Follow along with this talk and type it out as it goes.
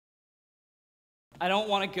I don't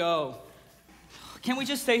want to go. Can't we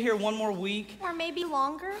just stay here one more week? Or maybe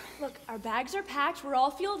longer? Look, our bags are packed, we're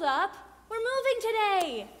all fueled up. We're moving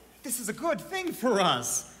today. This is a good thing for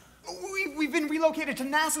us. We've been relocated to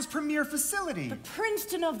NASA's premier facility. The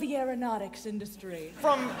Princeton of the aeronautics industry.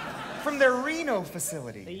 From their Reno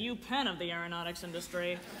facility. The UPenn of the aeronautics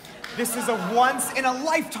industry. This is a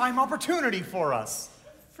once-in-a-lifetime opportunity for us.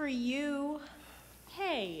 For you.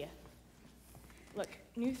 Hey, look,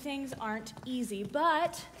 new things aren't easy,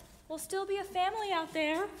 but we'll still be a family out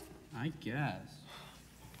there. I guess.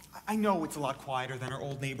 I know it's a lot quieter than our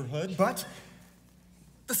old neighborhood, but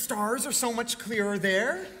the stars are so much clearer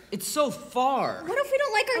there. It's so far. What if we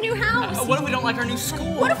don't like our new house? What if we don't like our new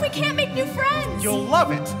school? What if we can't make new friends? You'll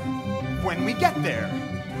love it when we get there.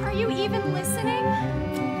 Are you even listening?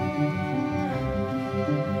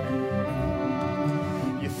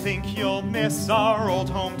 You think you'll miss our old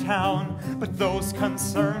hometown, but those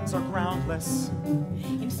concerns are groundless.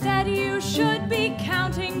 Instead, you should be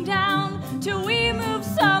counting down till we move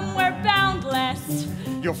somewhere boundless.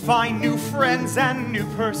 You'll find new friends and new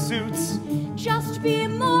pursuits. Just be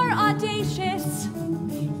more audacious.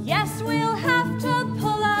 Yes, we'll have to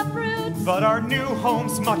pull up roots. But our new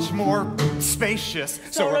home's much more spacious.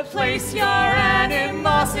 So replace your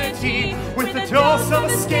animosity with a dose of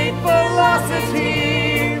escape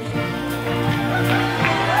velocity.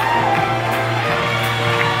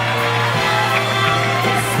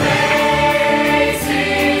 Space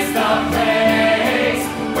is the place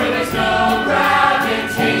where there's no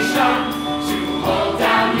gravitation to hold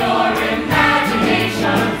down your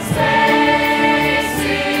imagination. Space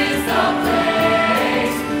is the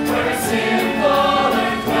place where a simple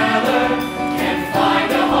earth dweller can find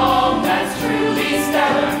a home that's truly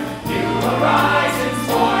stellar. New horizons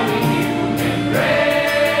for the human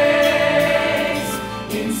race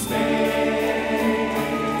in space.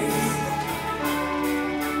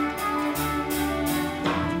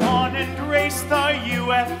 On and race the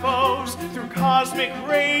UFOs through cosmic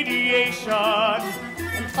radiation.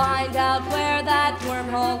 And find out where that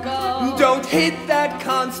wormhole goes. Don't hit that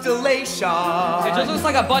constellation. It just looks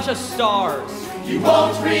like a bunch of stars. You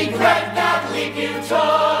won't regret that leap you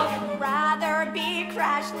took. Rather be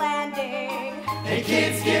crash landing. Hey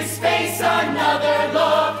kids, give space another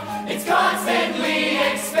look. It's constantly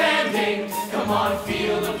expanding. Come on,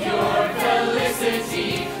 feel the pure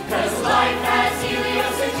felicity, 'cause life has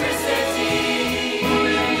heliocentricity.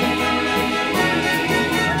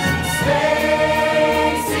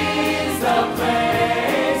 Space is the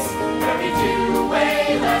place where we do way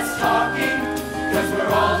less talking, 'cause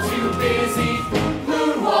we're all too busy